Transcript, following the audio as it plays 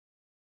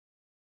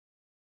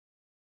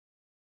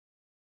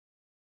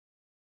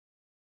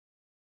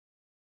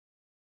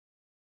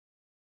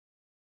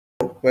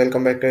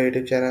Welcome back to our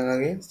YouTube channel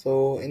again.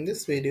 So in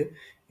this video,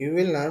 you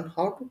will learn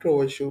how to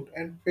troubleshoot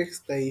and fix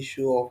the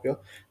issue of your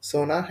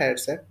Sonar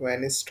headset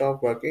when it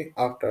stops working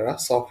after a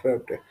software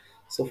update.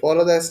 So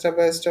follow the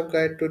step-by-step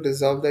guide to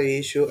resolve the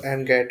issue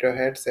and get your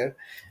headset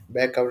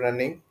back up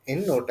running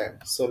in no time.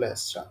 So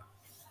let's start.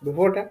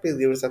 Before that, please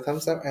give us a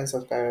thumbs up and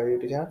subscribe our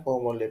YouTube channel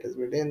for more latest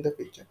video in the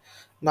future.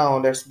 Now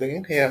let's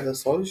begin. Here the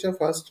solution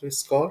first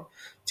is called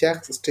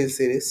check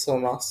SteelSeries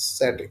Sonar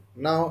setting.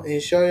 Now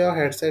ensure your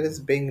headset is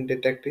being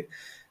detected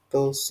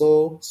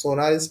so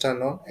sonar is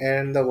turned on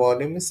and the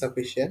volume is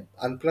sufficient.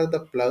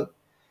 Unplug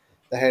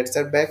the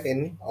headset back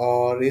in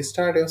or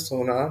restart your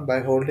sonar by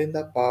holding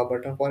the power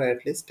button for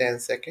at least 10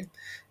 seconds.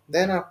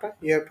 Then after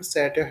you have to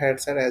set your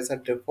headset as a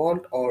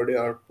default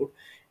audio output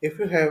if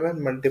you have a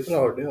multiple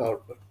audio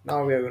output.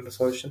 Now we are going to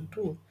solution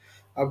 2.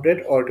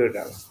 Update audio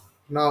driver.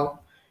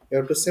 Now you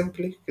have to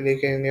simply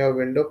click in your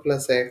window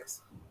plus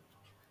X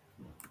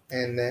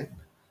and then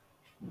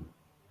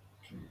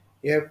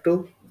you have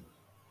to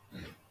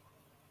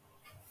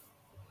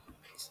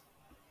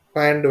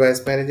find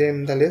device manager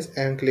in the list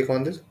and click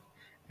on this,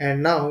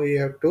 and now you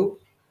have to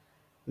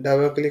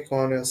double click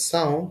on your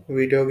sound,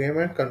 video game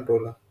and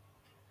controller.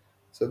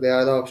 So they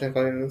are the option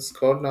called in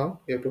scroll now.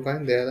 You have to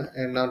find there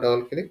and now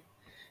double click.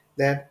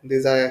 Then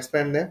these are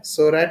expand them.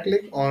 So right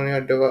click on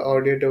your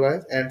audio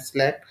device and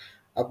select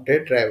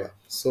update driver.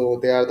 So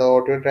they are the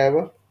audio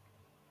driver.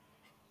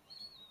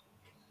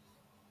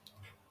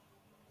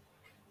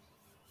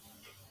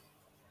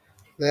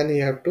 Then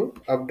you have to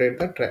update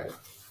the driver.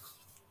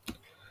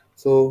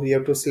 So you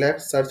have to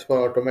select search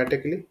for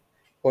automatically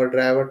for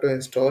driver to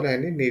install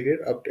any needed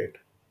update.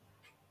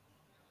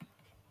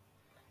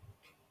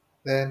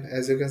 Then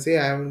as you can see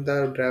I am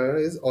the driver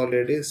is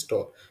already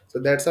installed. So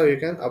that's how you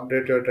can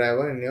update your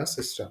driver in your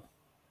system.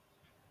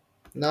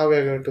 Now we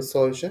are going to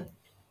solution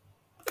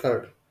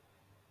third.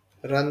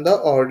 Run the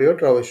audio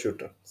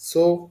troubleshooter.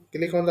 So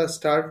click on the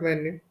start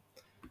menu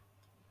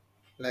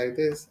like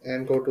this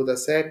and go to the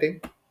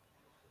setting.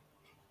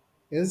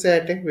 In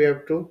setting we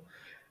have to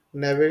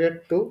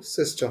navigate to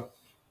system.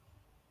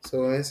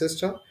 So in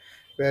system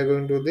we are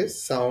going to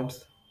this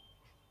sounds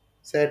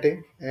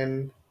setting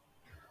and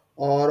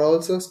or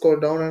also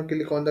scroll down and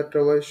click on the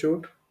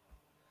troubleshoot.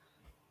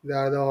 There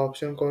are the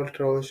option called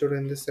troubleshoot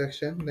in this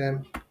section.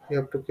 Then you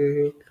have to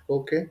click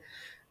OK.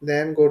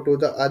 Then go to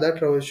the other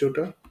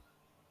troubleshooter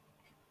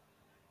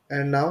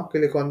and now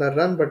click on the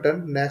run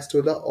button next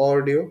to the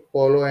audio.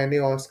 Follow any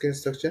on-screen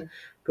instruction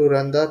to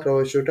run the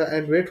troubleshooter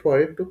and wait for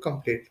it to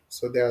complete.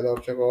 So there are the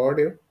option for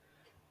audio,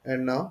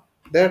 and now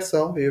that's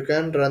how you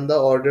can run the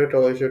audio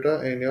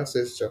troubleshooter in your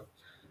system.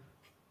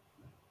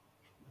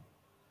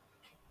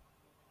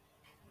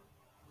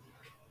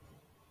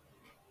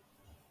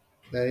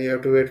 Then you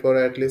have to wait for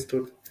at least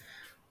 1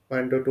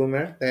 to 2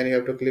 minutes. Then you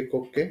have to click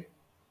OK.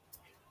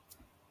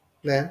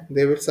 Then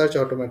they will search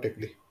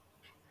automatically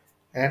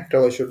and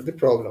troubleshoot the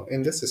problem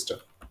in the system.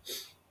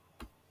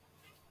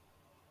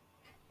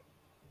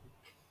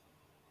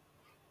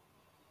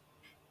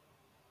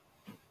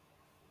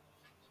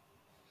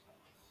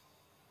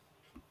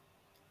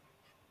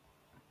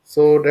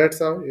 So that's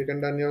how you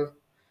can run your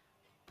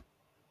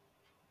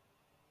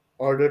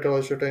audio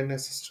troubleshooter in a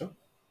system.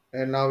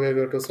 And now we are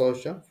going to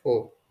solution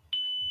 4.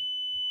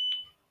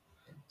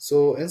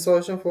 So in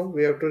solution 4,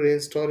 we have to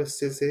reinstall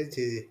SteelSeries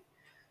GG.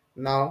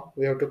 Now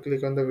we have to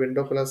click on the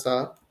window plus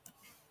R.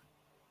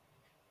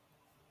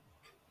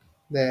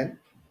 Then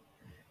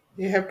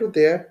you have to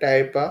there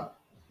type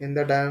in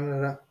the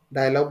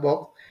dialog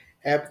box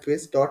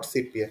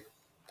appwich.cpl.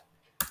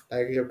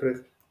 Like you have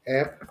to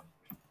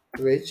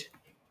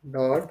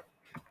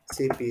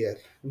appwich.cpl.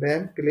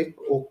 Then click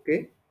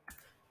OK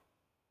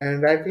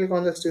and right click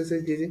on the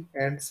SteelSeries GG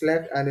and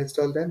select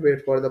uninstall. Then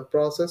wait for the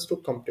process to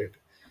complete.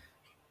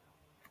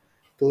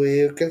 So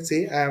you can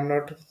see I am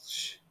not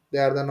they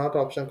are the not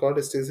option called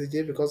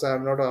STCG because I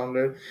am not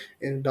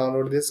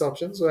download this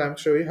option. So I'm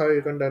showing how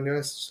you can run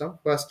your system.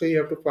 Firstly, you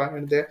have to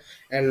find there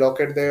and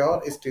locate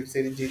your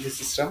SteelSeries GG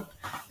system,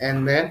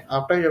 and then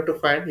after you have to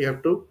find you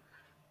have to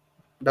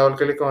double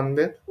click on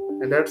it,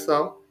 and that's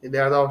how they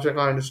are the option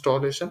called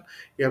installation.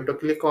 You have to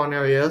click on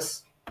your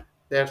yes.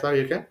 That's how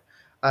you can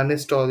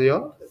uninstall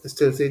your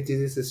SteelSeries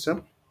GG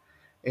system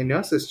in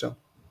your system.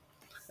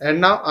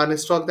 And now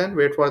uninstall, then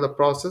wait for the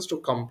process to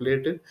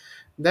complete it.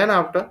 Then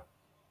after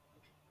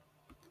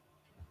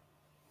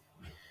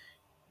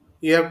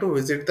you have to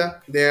visit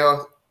their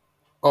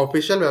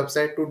official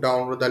website to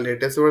download the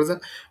latest version.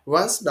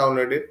 Once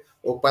downloaded,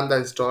 open the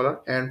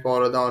installer and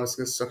follow the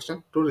on-screen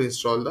instruction to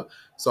reinstall the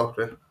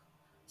software.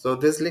 So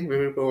this link we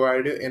will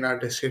provide you in our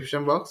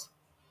description box,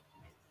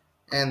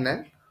 and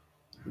then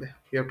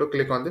you have to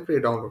click on the free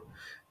download.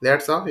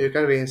 That's how you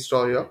can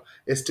reinstall your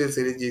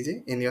SteelSeries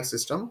GG in your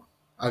system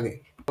again.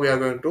 We are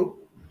going to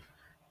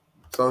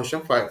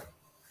solution 5.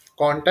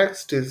 Contact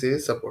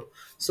SteelSeries support.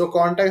 So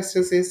contact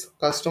SteelSeries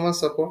customer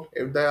support.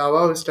 If the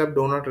above step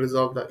do not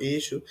resolve the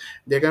issue,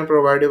 they can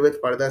provide you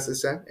with further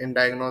assistance in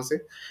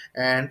diagnosing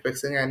and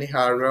fixing any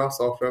hardware or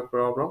software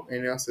problem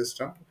in your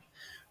system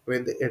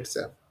with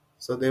itself.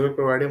 So they will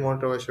provide you more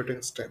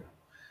troubleshooting step.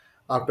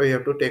 After you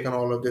have to take on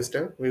all of this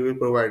step, we will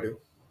provide you.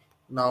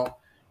 Now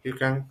you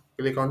can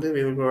click on this.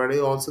 We will provide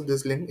you also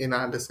this link in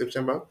our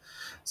description box.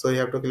 So you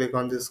have to click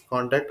on this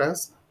contact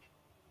us,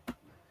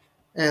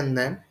 and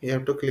then you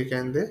have to click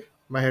on the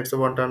my headset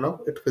won't turn off.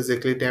 It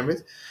physically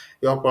damaged.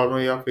 Your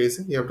problem you are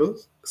facing. You have to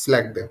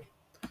select them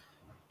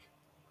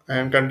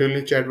and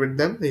continually chat with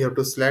them. You have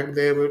to select.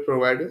 They will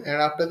provide you,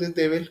 and after this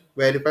they will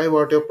verify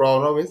what your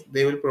problem is.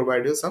 They will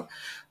provide you some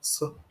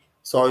so,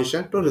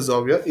 solution to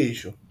resolve your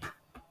issue.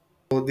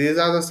 So these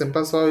are the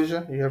simple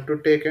solutions you have to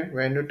take it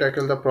when you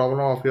tackle the problem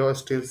of your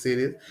steel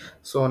series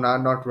sonar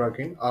not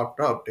working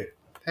after update.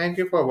 Thank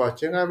you for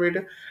watching our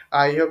video.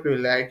 I hope you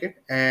like it,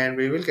 and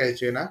we will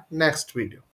catch you in our next video.